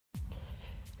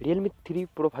Realme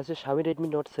 3 pro versus Xiaomi Redmi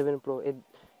note 7 pro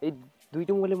এই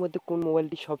দুইটি মোবাইলের মধ্যে কোন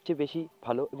মোবাইলটি সবচেয়ে বেশি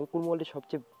ভালো এবং কোন মোবাইলটি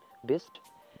সবচেয়ে বেস্ট।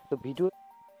 তো ভিডিও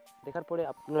দেখার পরে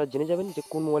আপনারা জেনে যাবেন যে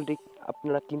কোন মোবাইলটি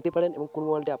আপনারা কিনতে পারেন এবং কোন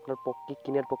মোবাইলটি আপনার পক্ষে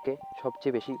কেনার পক্ষে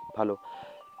সবচেয়ে বেশি ভালো।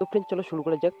 তো ফ্রেন্ড, চলো শুরু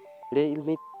করা যাক।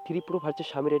 Realme 3 pro versus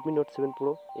Xiaomi Redmi note 7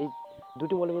 pro, এই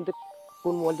দুটি মোবাইলের মধ্যে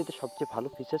কোন মোবাইলটিতে সবচেয়ে ভালো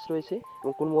ফিচার্স রয়েছে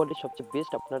এবং কোন মোবাইলটি সবচেয়ে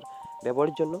বেস্ট আপনার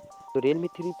ব্যবহারের জন্য। তো Realme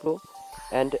 3 pro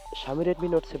and Xiaomi Redmi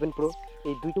note 7 pro,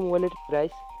 এই দুইটি মোবাইলের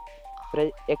প্রাইস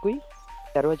প্রায় একই,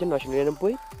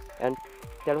 13,999 অ্যান্ড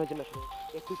 13,999,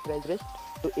 একই প্রাইস রেঞ্জ।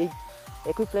 তো এই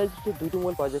একই প্রাইসে দুইটি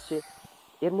মোবাইল পাওয়া যাচ্ছে।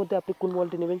 এর মধ্যে আপনি কোন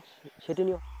মোবাইলটি নেবেন সেটা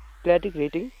নিয়ে ক্লারিটি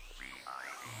রেটিং।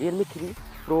 রিয়েলমি 3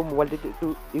 প্রো মোবাইলটিতে একটু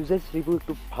ইউজার্স রিভিউ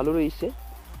একটু ভালো রয়েছে,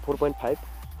 4.5,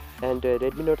 and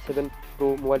Redmi note 7 pro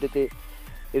মোবাইলটিতে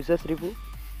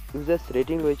users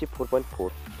rating রয়েছে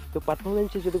 4.4। তো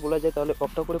পারফরমেন্সে যদি বলা যায় তাহলে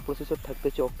অক্টা করে প্রসেসর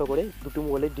থাকতেছে, অক্টা করে দুটো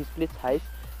মোবাইলের ডিসপ্লে সাইজ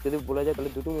যদি বলা যায়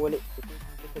তাহলে দুটো মোবাইলে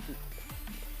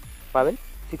পাবেন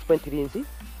 6.3 ইঞ্চি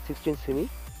 16 সেমি।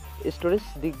 স্টোরেজ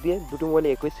দিক দিয়ে দুটো মোবাইলে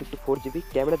 64 GB।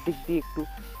 ক্যামেরার দিক দিয়ে একটু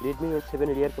রেডমি নোট 7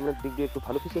 রিয়ার ক্যামেরার দিক দিয়ে একটু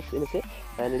ভালো ফিচার্স এনেছে।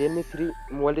 And Realme 3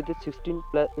 মোবাইলটিতে 16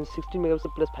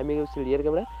 megapixel plus 5 megapixel rear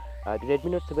camera. R Redmi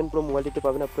note 7 pro মোবাইলটিতে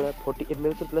পাবেন আপনারা 48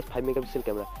 মেগাপিক্সেল প্লাস 5 মেগাপিক্সেল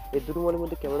ক্যামেরা। এই দুটো মোবাইলের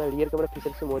মধ্যে ক্যামেরা রিয়ার ক্যামেরা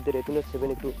ফিচার্সের মধ্যে রেডমি নোট 7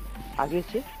 একটু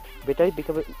আগিয়েছে।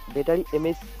 ব্যাটারি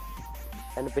এমএএইচ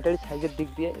অ্যান্ড ব্যাটারি সাইজের দিক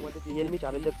দিয়ে আমাদের Realme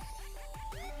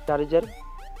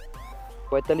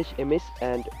 4045 mAh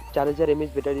and 4000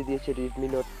 mAh battery দিয়েছে রেডমি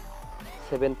নোট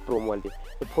 7 প্রো মোবাইলটি।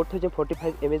 তো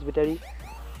 4045 mAh ব্যাটারি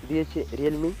দিয়েছে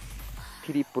Realme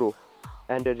 3 pro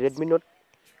and Redmi note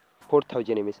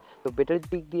 4000 mAh। তো ব্যাটারির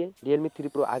দিক দিয়ে রিয়েলমি 3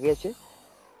 প্রো আগে আছে।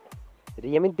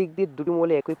 র্যামের দিক দিয়ে দুটো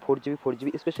মোবাইলে একই 4GB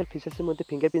স্পেশাল ফিচার্সের মধ্যে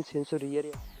ফিঙ্গারপ্রিন্ট সেন্সর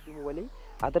রিয়ারে দুটো মোবাইলেই।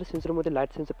 আদার সেন্সরের মধ্যে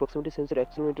light sensor, proximity sensor,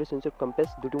 accelerometer sensor, compass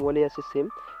দুটো মোবাইলেই আছে same.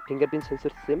 Fingerprint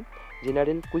sensor same.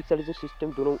 General quick charging system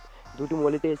দুটো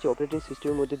মোবাইলেতেই আছে। অপারেটিং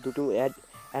সিস্টেমের মধ্যে দুটো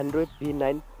অ্যান্ড্রয়েড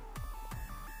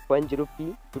V9.0P,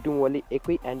 দুটো মোবাইলে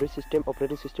একই অ্যান্ড্রয়েড সিস্টেম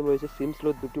অপারেটিং সিস্টেম রয়েছে। সিম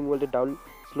স্লোট দুটো মোবাইলে ডাউন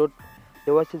স্লোট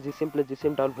দেওয়া আছে। জিসিম প্লাস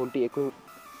জিসিম ডাউন ভোল্টি একই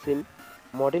same.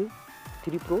 Model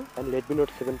 3 pro and Redmi note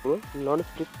 7 pro. Launch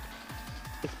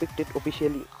expected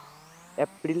officially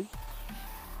April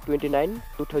 29,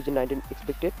 2019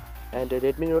 expected, and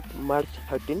Redmi Note March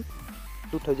 13,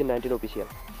 2019 official.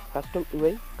 Custom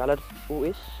UI, Colors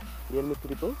OS, Realme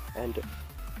 3 Pro and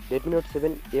Redmi Note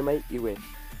 7 MI UI.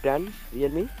 Brand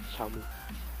Realme, Xiaomi.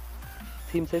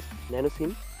 SIM size Nano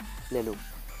SIM,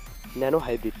 Nano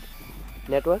Hybrid.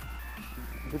 Network,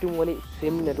 দুটো মোবাইলে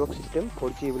same network system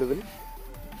 4G available.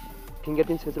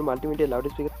 Fingerprint sensor, multimedia, loud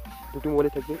speaker দুটো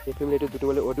মোবাইলে থাকবে। FM radio দুটো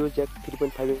মোবাইলে, audio Jack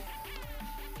 3.5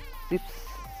 chips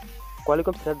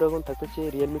Qualcomm Snapdragon থাকতেছে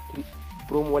Realme 3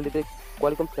 pro মোবাইলটিতে।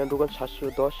 Qualcomm Snapdragon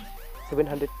 710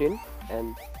 710 and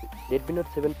Redmi note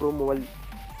 7 pro mobile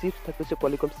chips থাকতেছে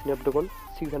Qualcomm Snapdragon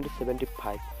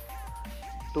 675।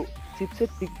 তো চিপসের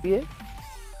দিক দিয়ে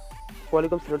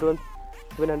কোয়ালকম স্ন্যাপড্রাগন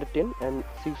 710 অ্যান্ড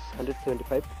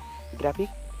 675। গ্রাফিক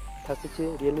থাকতেছে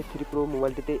রিয়েলমি 3 প্রো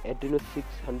মোবাইলটিতে অ্যাড্রিনো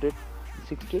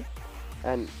 660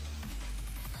 অ্যান্ড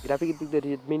গ্রাফিকের দিক দিয়ে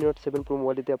রেডমি নোট 7 প্রো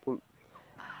মোবাইলটিতে আপনি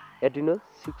অ্যাড্রিনো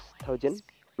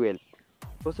 6012।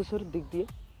 প্রসেসর দিক দিয়ে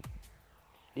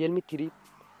রিয়েলমি 3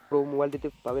 প্রো মোবাইলটিতে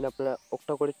পাবেন আপনারা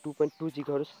অক্টা করে 2.2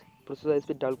 GHz প্রসেসর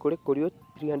স্পিড ডাউন করে কোরিও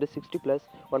 360 প্লাস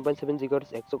 1.7 GHz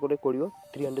একশো করে কোরিও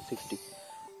 360।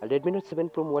 আর রেডমি নোট 7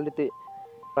 প্রো মোবাইলটিতে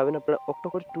পাবেন আপনারা অক্টা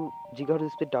করে 2 GHz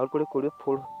স্পিড ডাউন করে কোরিও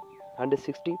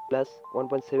 460 প্লাস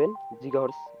 1.7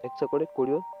 GHz একশো করে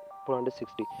কোরিও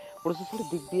 460। প্রসেসরের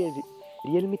দিক দিয়ে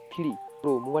রিয়েলমি 3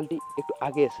 প্রো মোবাইলটি একটু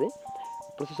আগে আছে।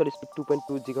 প্রসেসর স্পিড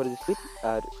 2.2 GHz স্পিড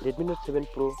আর Redmi note 7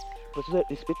 pro processor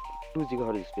speed 2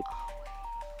 GHz speed.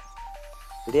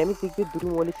 র্যামের দিক দিয়ে দুটো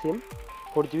মোবাইলই সেম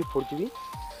 4GB।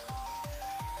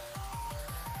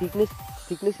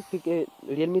 থিকনেস থেকে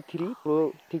রিয়েলমি 3 প্রো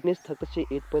থিকনেস থাকতেছে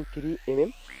 8.3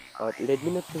 mm আর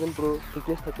রেডমি নোট 7 প্রো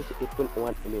থিকনেস থাকতেছে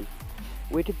 8.1 mm।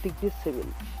 ওয়েটের দিক দিয়ে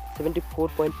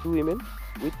 74.2 mm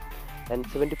with and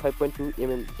 75.2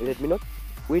 mm Redmi note.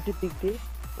 ওয়েটের দিক দিয়ে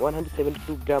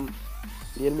 172 গ্রাম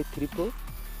Realme 3 pro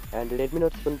and Redmi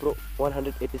note 7 pro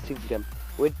 186 গ্রাম।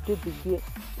 ওয়েটের দিক দিয়ে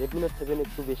রেডমি নোট 7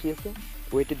 একটু বেশি আছে।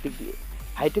 ওয়েটের দিক দিয়ে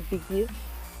হাইটের দিক দিয়ে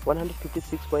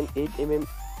 156.8 mm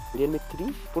Realme 3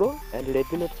 pro and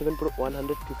Redmi note 7 pro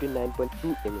 159.2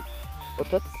 mm।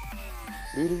 অর্থাৎ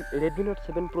Redmi note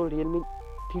 7 pro Realme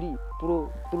 3 pro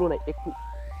তুলনায় একটু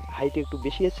হাইটে একটু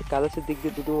বেশি আছে। কালার্সের দিক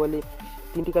দিয়ে দুটো মোবাইলে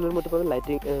তিনটি কালারের মধ্যে পাবেন।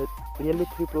 লাইটিং রিয়েলমি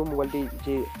 3 প্রো মোবাইলটি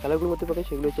যে কালারগুলোর মধ্যে পাবেন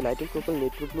সেগুলো হচ্ছে lighting purple,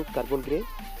 network blue, carbon grey.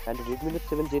 And Redmi note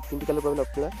 7 যে তিনটি কালার পাবেন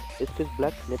আপনারা space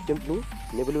black, Neptune blue,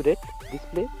 নেভেলু red.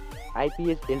 Display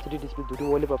IPS LCD display দুটি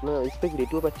মোবাইলে আপনারা স্পেক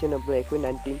রেটিও পাচ্ছেন আপনারা একই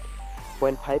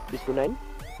 19.5:9।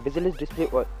 বেজেলেস display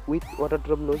with water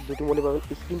drop nose দুটি মোবাইলে পাবেন।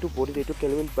 Screen two body ratio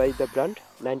calculate by the brand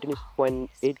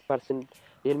 19.8%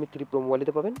 Realme 3 pro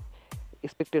মোবাইলেতে পাবেন,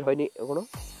 এক্সপেক্টেড হয়নি এখনো।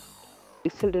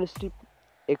 পিক্সেল ডেন্সিটি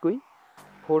একই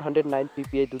 409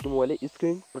 ppi দুটো মোবাইলে।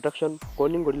 Screen protection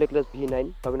Corning gorilla glass V9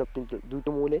 পাবেন আপনি দুটো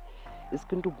মোবাইলে।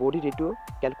 স্ক্রিন টু বডি রেটিও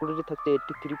ক্যালকুলেটে থাকছে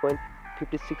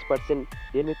 83.56%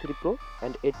 রিয়েলমি 3 প্রো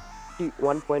অ্যান্ড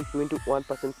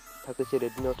 81.21% থাকতেছে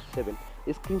রেডমি নোট 7।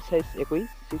 স্ক্রিন সাইজ একই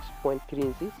 6.3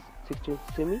 ইঞ্চি 16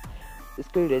 সেমি।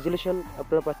 স্ক্রিন রেজুলেশন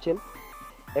আপনারা পাচ্ছেন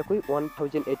একই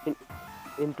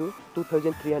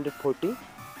 1018x2340।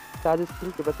 Touch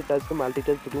screen capacity touch screen multi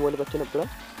touch দুটো মোবাইলে পাচ্ছেন আপনারা।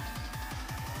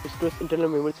 স্টোরেজ ইন্টারনাল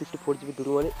মেমোরি 64GB দুটো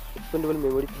মোবাইলে। এক্সপেন্ডেবল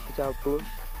মেমোরি থাকছে আপ টু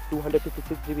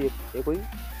 256GB একই।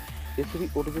 ACB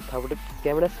OTG supported.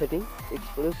 Camera setting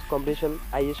expose combination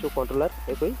ISO controller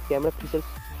একই। ক্যামেরা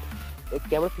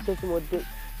ফিচার্সের মধ্যে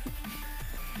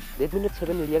রেডমি নোট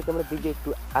 7 রিয়ার ক্যামেরার দিক দিয়ে একটু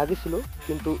আগে ছিল,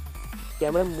 কিন্তু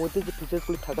ক্যামেরার মধ্যে যে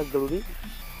ফিচার্সগুলি থাকা জরুরি,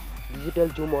 digital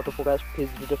zoom, auto focus, face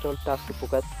detection, touch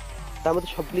focus, তার মধ্যে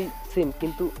সবগুলি সেম,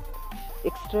 কিন্তু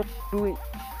এক্সট্রা টু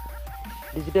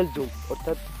ডিজিটাল জুম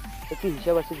অর্থাৎ একটি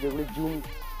হিসাব আছে যেগুলি জুম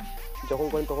যখন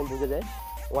করেন তখন বোঝা যায়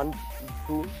 1,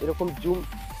 2 এরকম জুম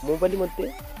মোবাইলের মধ্যে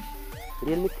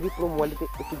রিয়েলমি 3 প্রো মোবাইলটিতে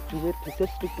একটু জুমের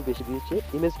ফিচার্সটি একটু বেশি দিয়েছে।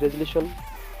 Image resolution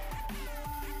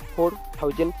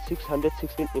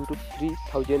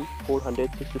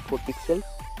 4616x3464 pixel.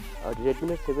 আর রেডমি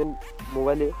নোট 7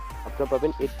 মোবাইলে আপনারা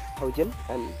পাবেন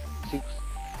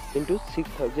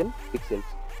 8006x6000 পিক্সেলস।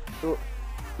 তো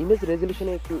ইমেজ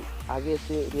রেজুলেশনে একটু আগে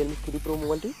আছে রিয়েলমি 3 প্রো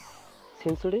মোবাইলটি।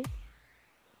 সেন্সরে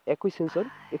একই sensor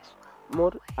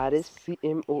এক্সমোর RS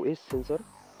CMOS sensor.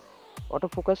 Auto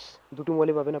focus দুটো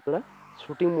মোবাইলে পাবেন আপনারা।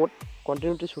 Shooting mode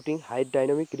continuity shooting, high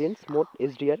dynamic range mode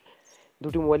HDR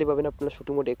দুটি মোবাইলে পাবেন আপনারা।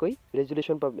 শুটিং মোড একই।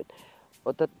 রেজুলেশন পাবেন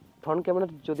অর্থাৎ ফ্রন্ট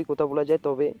ক্যামেরার যদি কথা বলা যায়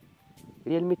তবে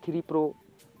রিয়েলমি 3 প্রো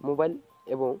মোবাইল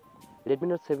এবং রেডমি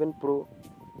নোট 7 প্রো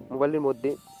মোবাইলের মধ্যে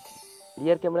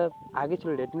রিয়ার ক্যামেরা আগে ছিল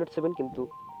রেডমি নোট 7, কিন্তু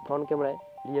ফ্রন্ট ক্যামেরায়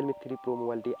রিয়েলমি 3 প্রো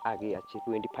মোবাইলটি আগে আছে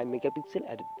 25 মেগাপিক্সেল।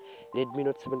 আর Redmi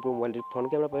note 7 pro মোবাইলটির front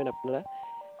camera পাবেন আপনারা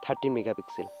 13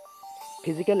 মেগাপিক্সেল।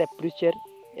 ফিজিক্যাল অ্যাপারচার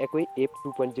একই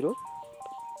f2.0।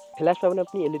 ফ্ল্যাশ পাবেন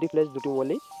আপনি LED ফ্ল্যাশ দুটি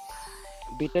মোবাইলে।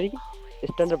 Battery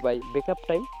standard by backup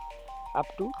time up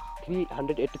to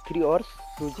 383 hours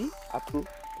 2G up to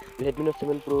Redmi note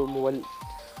 7 pro mobile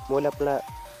আপনারা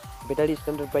ব্যাটারি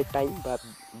স্ট্যান্ডার্ড বাই টাইম বা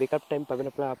backup time পাবেন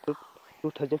আপনারা আপ টু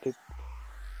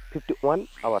 2051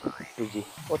 আওয়ার 2G।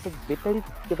 অর্থাৎ ব্যাটারি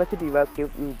ক্যাপাসিটি বা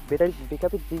ব্যাটারি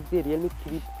ব্যাকআপের দিক দিয়ে রিয়েলমি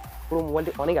 3 প্রো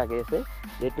মোবাইলটি অনেক আগে আছে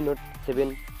রেডমি নোট 7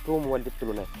 প্রো মোবাইলটির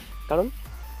তুলনায়, কারণ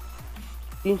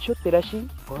 383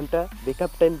 ঘন্টা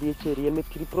ব্যাকআপ টাইম দিয়েছে রিয়েলমি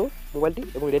 3 প্রো মোবাইলটি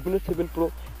এবং Redmi note 7 pro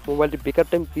মোবাইলটির backup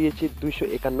time দিয়েছে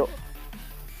 251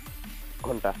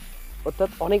 ঘন্টা। অর্থাৎ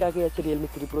অনেক আগে আছে রিয়েলমি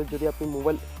 3 প্রো। যদি আপনি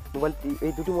মোবাইলটি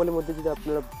এই দুটি মোবাইলের মধ্যে যদি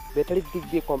আপনারা ব্যাটারির দিক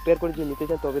দিয়ে কম্পেয়ার করে যদি নিতে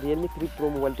চান তবে রিয়েলমি 3 প্রো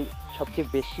মোবাইলটি সবচেয়ে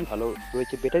বেশি ভালো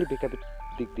রয়েছে ব্যাটারি ব্যাকআপের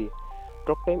দিক দিয়ে।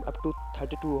 Talk time up to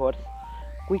 32 hours.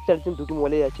 Quick charging দুটি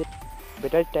মোবাইলে আছে।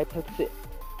 ব্যাটারি টাইপ থাকছে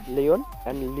Leone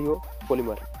and Leo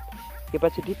polymer.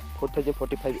 Capacity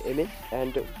 4045 mAh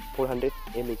and 400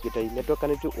 mAh battery. Network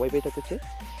connected wifi থাকতেছে।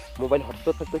 মোবাইল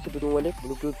হটস্পট থাকতেছে দুটো মোবাইলে।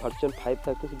 ব্লুটুথ ভার্সন 5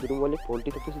 থাকতেছে দুটো মোবাইলে। 4G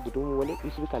থাকতেছে দুটো মোবাইলে।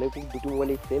 USB কানেক্টেড দুটো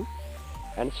মোবাইলে same.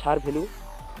 And sir value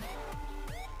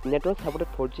network supported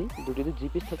 4G দুটিতে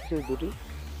জিপিএস থাকতেছে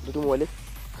দুটো মোবাইলে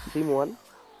SIM1।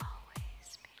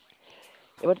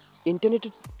 এবার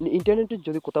ইন্টারনেটের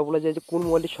যদি কথা বলা যায় যে কোন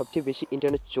মোবাইলটি সবচেয়ে বেশি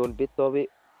ইন্টারনেট চলবে, তবে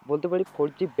বলতে পারি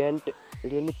 4G band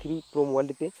Realme 3 pro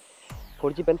মোবাইলটিতে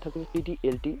 4G band থাকতেছে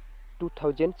TD-LT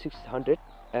 2600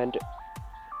 and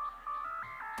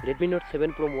Redmi note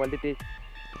 7 pro মোবাইলটিতে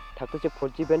থাকতেছে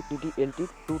 4G ব্যান্ড TD-LT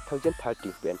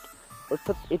 2030 ব্যান্ড।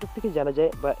 অর্থাৎ এটুক থেকে জানা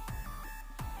যায় বা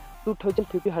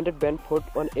 2500 band four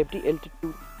on FD-LT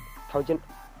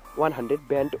 2100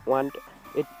 band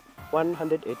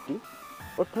 180।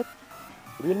 অর্থাৎ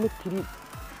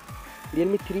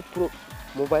রিয়েলমি 3 প্রো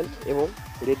মোবাইল এবং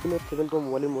রেডমি নোট 7 প্রো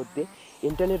মোবাইলের মধ্যে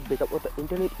ইন্টারনেট ব্যাকআপ অর্থাৎ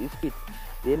ইন্টারনেট স্পিড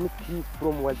রিয়েলমি 3 প্রো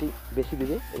মোবাইলটি বেশি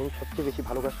দেবে এবং সবচেয়ে বেশি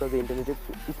ভালো কাজ করবে, ইন্টারনেটের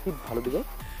স্পিড ভালো দেবে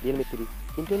রিয়েলমি 3।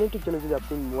 ইন্টারনেটের জন্য যদি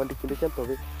আপনি মোবাইলটি কিনতে চান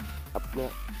তবে আপনার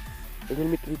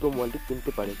রিয়েলমি 3 প্রো মোবাইলটি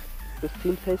কিনতে পারেন। তো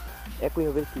সিম সাইজ একই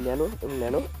হবে ন্যানো এবং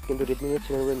ন্যানো, কিন্তু রেডমি নোট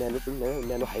 7 হবে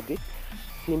nano hybrid.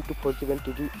 Seem to 4G band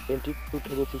TD-LT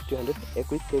 2600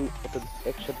 একই সিম, অর্থাৎ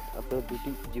একসাথে আপনারা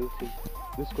দুটি জিও সিম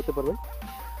ইউজ করতে পারবেন।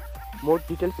 মোর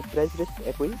ডিটেলস প্রাইস রেঞ্জ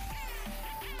একই।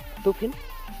 তো ফিন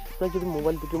আপনারা যদি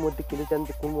মোবাইল দুটির মধ্যে কিনতে চান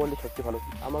যে কোন মোবাইলটি সবচেয়ে ভালো,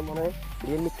 আমার মনে হয়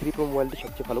রিয়েলমি 3 প্রো মোবাইলটি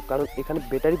সবচেয়ে ভালো, কারণ এখানে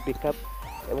ব্যাটারি ব্যাকআপ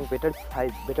এবং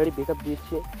ব্যাটারি ব্যাকআপ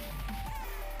দিয়েছে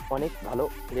অনেক ভালো।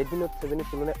 রেডমি নোট 7 এর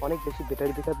তুলনায় অনেক বেশি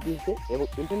ব্যাটারি ব্যাকআপ দিয়েছে এবং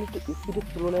ইন্টারনেট স্পিডের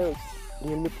তুলনায়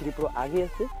রিয়েলমি 3 প্রো আগে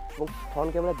আছে এবং ফ্রন্ট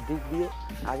ক্যামেরার দিক দিয়ে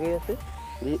আগে আছে।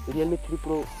 রিয়েলমি 3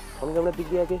 প্রো ফ্রন্ট ক্যামেরার দিক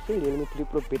দিয়ে আগে আছে, রিয়েলমি 3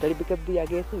 প্রো ব্যাটারি ব্যাকআপ দিয়ে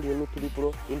আগে আছে, রিয়েলমি 3 প্রো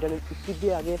ইন্টারনেট স্পিড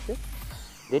দিয়ে আগে আছে।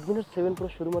 রেডমি নোট 7 প্রো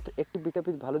শুধুমাত্র একটি ব্যাকআপ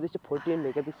ভালো দিয়েছে, 48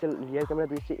 মেগাপিক্সেল রিয়ার ক্যামেরা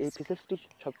দিয়েছে, এই ফিচার্সটি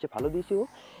সবচেয়ে ভালো দিয়েছে ও,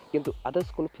 কিন্তু আদার্স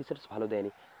কোনো ফিচার্স ভালো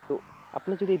দেয়নি। তো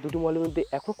আপনি যদি এই দুটি মোবাইলের মধ্যে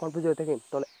এখন কনফিউজ হয়ে থাকেন,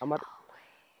 তাহলে আমার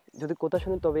যদি কথা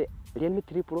শুনেন তবে রিয়েলমি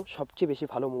 3 প্রো সবচেয়ে বেশি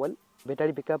ভালো মোবাইল।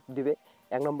 ব্যাটারি ব্যাকআপ দেবে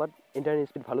 1 নম্বর, ইন্টারনেট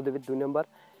স্পিড ভালো দেবে 2 নম্বর,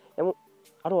 এবং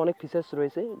আরও অনেক ফিচার্স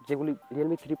রয়েছে যেগুলি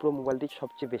রিয়েলমি 3 প্রো মোবাইলটি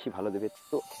সবচেয়ে বেশি ভালো দেবে।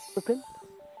 তো ফ্রেন্ড,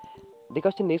 দেখা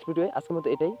হচ্ছে নেক্সট ভিডিওয়ে। আজকের মতো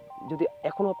এটাই। যদি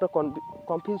এখনও আপনার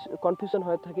কনফিউশন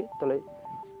হয়ে থাকে তাহলে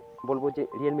বলবো যে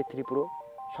রিয়েলমি 3 প্রো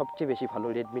সবচেয়ে বেশি ভালো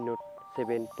রেডমি নোট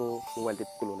 7 প্রো মোবাইলটির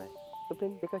তুলনায়। তো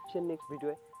ফ্রেন্ড, দেখা হচ্ছে নেক্সট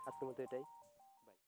ভিডিওয়ে। আজকের মতো এটাই।